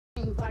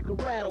like a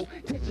rattle.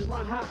 Tensions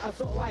run high, I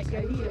felt like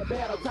a heated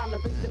battle. Time to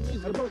face the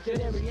music, approach at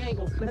every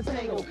angle. Let's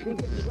tangle and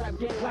get this rap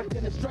game locked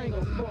in a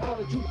strangle. For all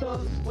the true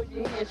thugs, put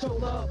your hands, show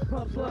love,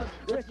 pump slugs,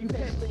 rescue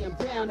pets, lay them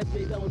down if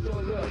they don't show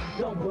love.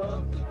 Don't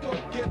bug,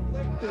 don't get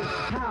licked.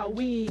 How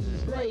we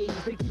blaze,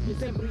 they keep you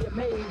simply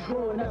amazed.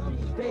 Growing up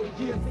these days,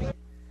 you see.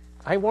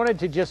 I wanted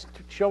to just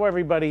show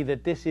everybody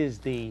that this is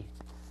the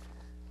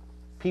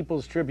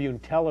People's Tribune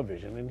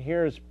television, and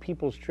here's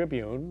People's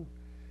Tribune,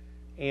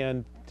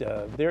 and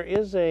there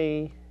is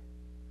a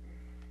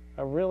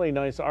really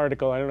nice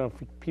article. I don't know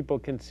if people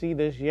can see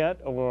this yet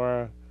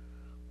or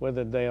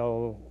whether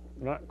they'll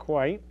not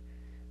quite.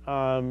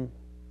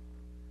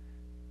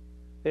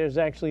 There's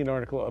actually an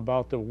article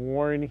about the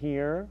war in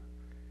here,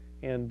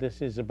 and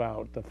this is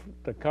about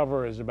the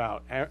cover is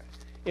about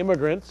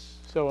immigrants.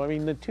 So I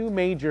mean, the two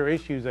major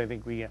issues I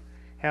think we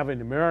have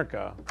in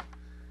America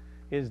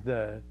is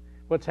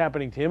what's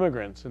happening to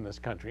immigrants in this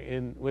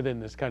country, within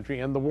this country,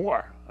 and the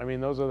war. I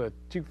mean, those are the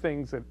two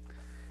things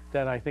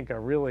that I think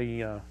are really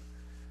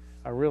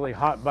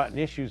hot button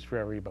issues for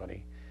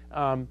everybody.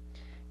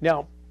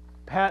 Now,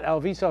 Pat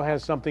Alviso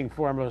has something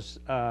for us.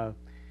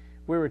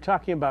 We were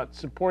talking about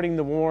supporting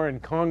the war in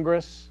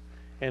Congress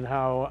and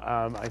how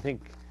I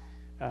think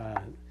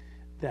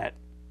that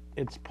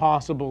it's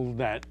possible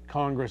that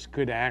Congress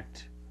could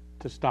act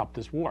to stop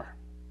this war.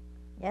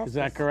 Yes, is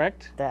that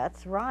correct?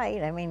 That's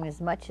right. I mean,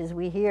 as much as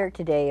we hear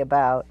today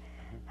about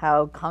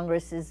how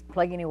Congress is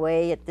plugging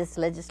away at this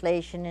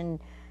legislation and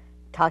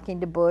talking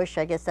to Bush,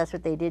 I guess that's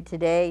what they did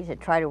today to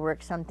try to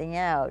work something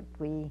out.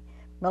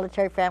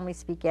 Military families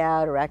speak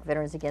out, Iraq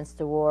Veterans Against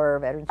the War,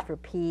 Veterans for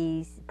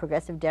Peace,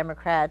 Progressive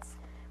Democrats.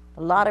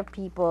 A lot of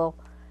people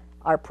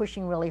are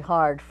pushing really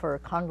hard for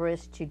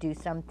Congress to do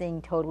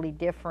something totally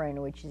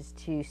different, which is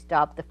to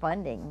stop the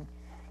funding.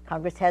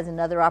 Congress has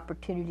another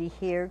opportunity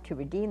here to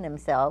redeem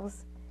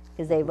themselves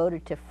because they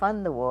voted to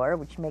fund the war,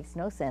 which makes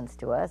no sense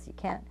to us. You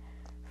can't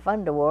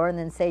fund a war and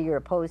then say you're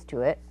opposed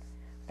to it.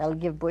 That'll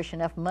give Bush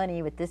enough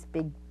money with this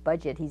big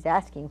budget he's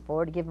asking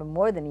for to give him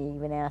more than he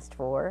even asked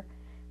for.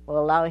 Will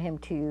allow him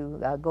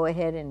to go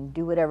ahead and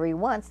do whatever he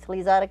wants till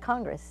he's out of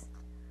Congress.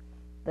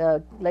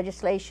 The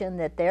legislation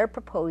that they're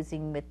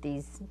proposing with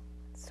these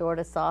sort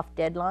of soft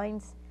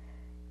deadlines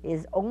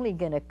is only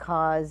going to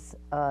cause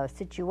a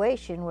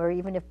situation where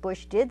even if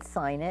Bush did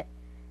sign it,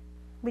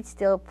 we'd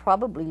still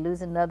probably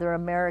lose another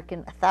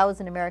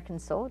 1,000 American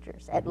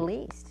soldiers at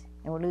least.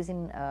 And we're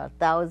losing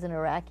 1,000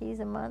 Iraqis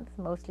a month,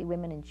 mostly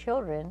women and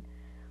children.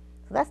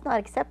 So that's not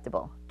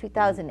acceptable.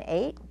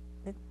 2008,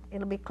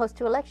 it'll be close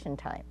to election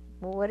time.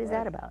 Well, what is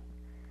that about?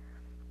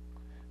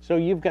 So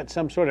you've got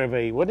some sort of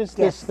what is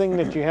this thing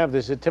that you have,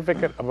 the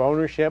certificate of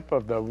ownership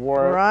of the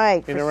war in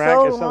Iraq?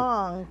 For so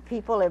long,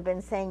 people have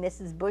been saying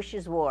this is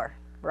Bush's war,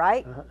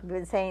 right? We've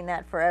been saying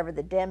that forever,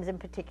 the Dems in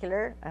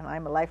particular, and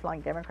I'm a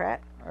lifelong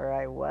Democrat, or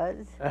I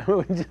was.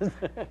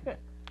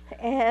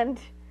 And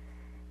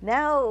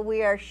now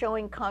we are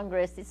showing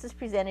Congress, this is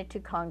presented to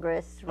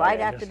Congress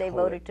right after they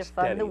voted to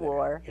fund the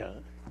war.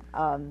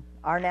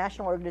 Our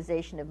National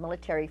Organization of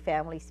Military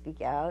Families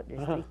Speak Out.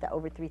 There's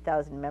over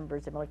 3,000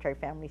 members of Military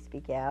Families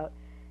Speak Out.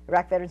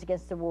 Iraq Veterans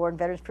Against the War and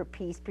Veterans for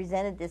Peace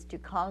presented this to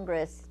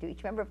Congress, to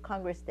each member of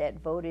Congress that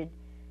voted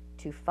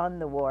to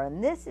fund the war.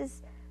 And this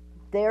is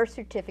their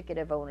certificate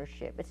of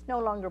ownership. It's no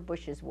longer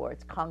Bush's war,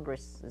 it's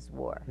Congress's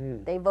war.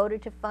 They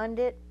voted to fund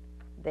it,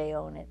 they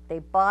own it. They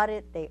bought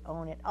it, they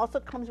own it. Also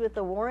comes with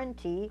a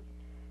warranty,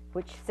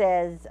 which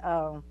says,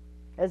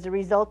 as a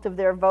result of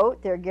their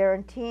vote, they're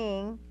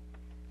guaranteeing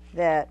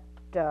that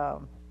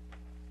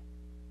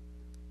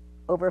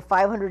over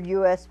 500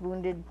 U.S.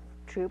 wounded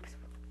troops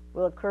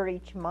will occur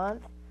each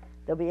month.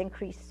 There'll be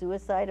increased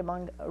suicide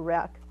among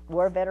Iraq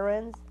war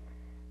veterans.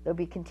 There'll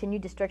be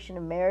continued destruction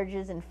of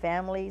marriages and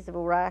families of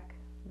Iraq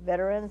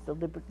veterans. There'll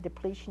be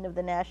depletion of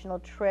the national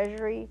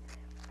treasury.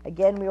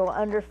 Again, we will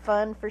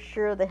underfund for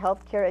sure the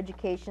health care,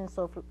 education,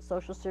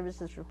 social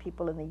services for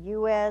people in the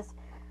U.S.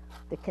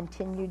 The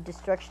continued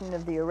destruction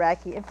of the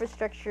Iraqi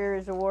infrastructure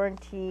is a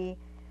warranty.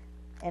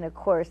 And of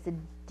course, the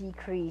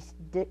decreased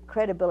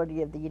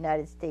credibility of the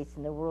United States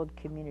in the world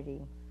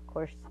community. Of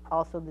course,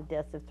 also the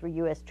deaths of 3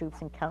 U.S. troops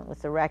and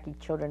countless Iraqi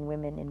children,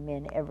 women, and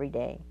men every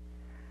day.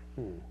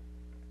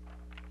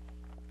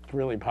 It's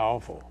really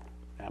powerful,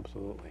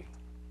 absolutely.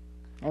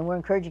 And we're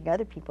encouraging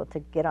other people to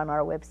get on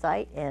our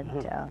website and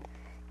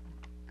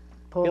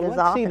pull this off.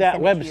 Let's see that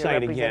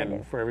website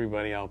again for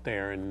everybody out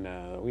there.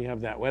 And we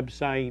have that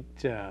website,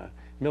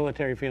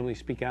 Military Families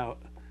Speak Out.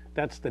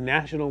 That's the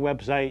national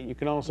website. You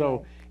can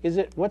also,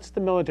 what's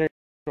the military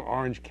for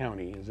Orange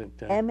County? Is it?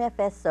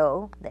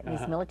 MFSO, that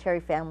means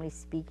Military Families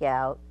Speak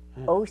Out,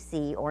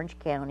 OC, Orange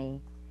County,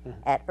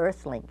 at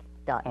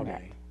earthlink.net.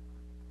 Okay.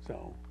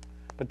 So,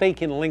 but they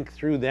can link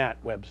through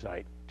that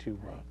website to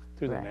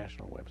through the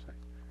national website.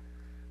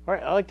 All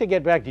right, I'd like to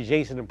get back to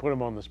Jason and put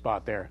him on the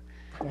spot there.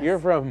 Yes. You're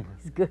from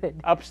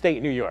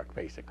upstate New York,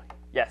 basically.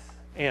 Yes.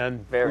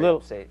 And very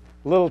upstate.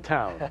 Little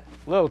town,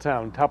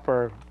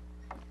 Tupper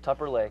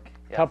Lake.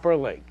 Yes. Tupper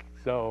Lake.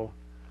 So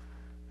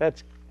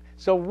that's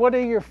what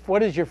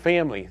is your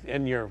family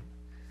and your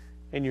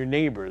and your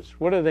neighbors,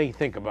 what do they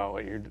think about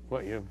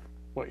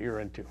what you're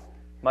into?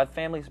 My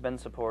family's been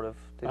supportive.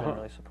 They've been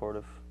really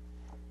supportive.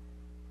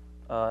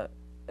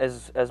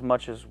 As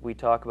much as we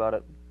talk about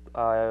it,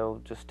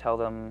 I'll just tell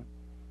them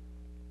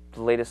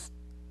the latest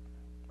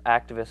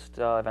activist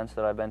events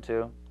that I've been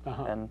to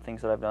and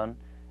things that I've done,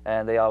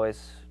 and they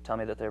always tell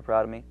me that they're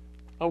proud of me.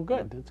 Oh,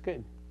 good. That's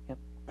good. Yep.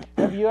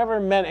 Have you ever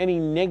met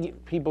any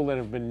people that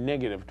have been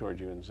negative towards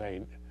you and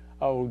saying,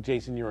 "Oh,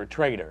 Jason, you're a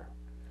traitor.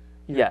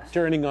 You're Yes.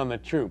 turning on the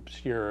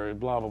troops. You're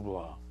blah blah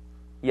blah."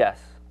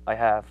 Yes, I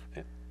have.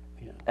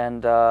 Yeah.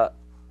 And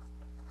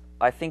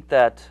I think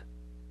that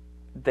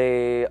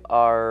they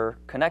are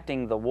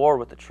connecting the war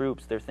with the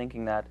troops. They're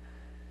thinking that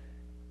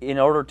in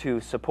order to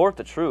support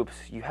the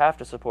troops, you have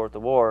to support the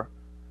war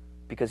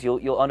because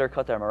you'll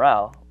undercut their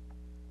morale,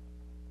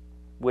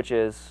 which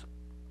is,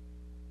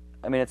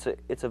 I mean,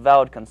 it's a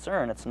valid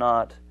concern. It's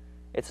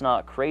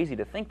not crazy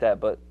to think that,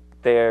 but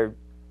they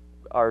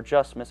are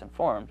just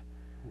misinformed.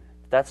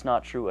 That's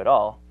not true at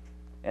all.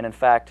 And in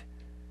fact,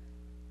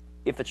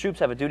 if the troops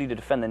have a duty to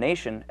defend the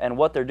nation, and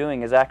what they're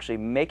doing is actually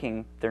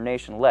making their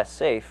nation less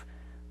safe,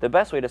 the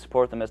best way to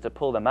support them is to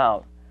pull them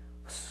out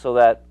so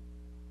that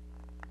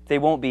they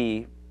won't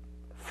be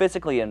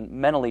physically and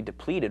mentally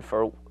depleted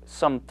for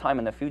some time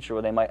in the future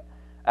where they might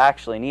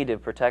actually need to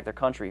protect their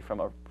country from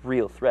a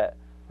real threat.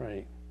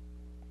 Right.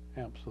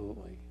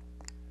 Absolutely.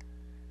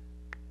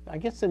 I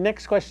guess the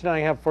next question I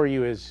have for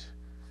you is,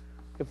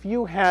 if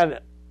you had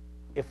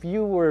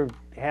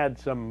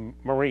some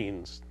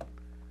Marines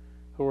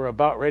who were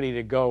about ready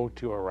to go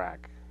to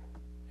Iraq,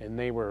 and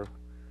they were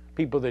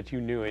people that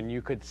you knew, and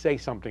you could say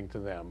something to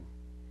them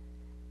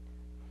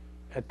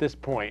at this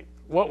point,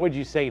 what would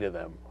you say to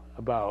them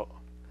about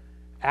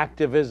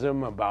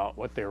activism, about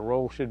what their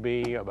role should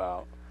be,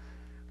 about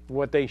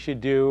what they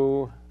should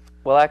do?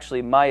 Well,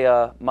 actually,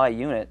 my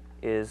unit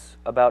is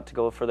about to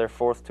go for their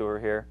 4th tour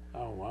here.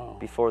 Oh, wow.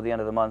 Before the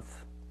end of the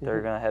month.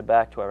 They're going to head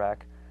back to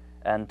Iraq.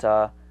 And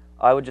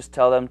I would just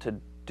tell them to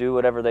do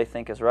whatever they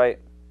think is right.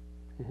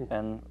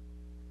 And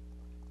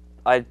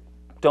I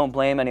don't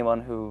blame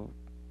anyone who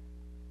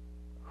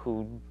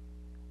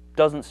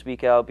doesn't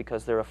speak out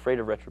because they're afraid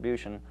of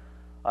retribution.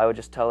 I would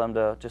just tell them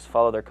to just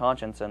follow their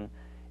conscience, and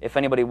if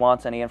anybody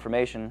wants any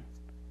information,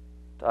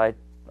 I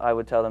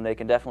would tell them they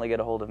can definitely get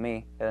a hold of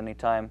me at any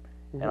time,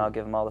 and I'll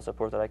give them all the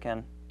support that I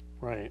can.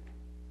 Right.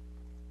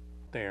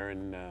 There,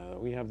 and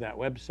we have that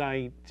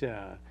website,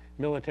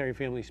 Military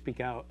Families Speak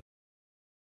Out.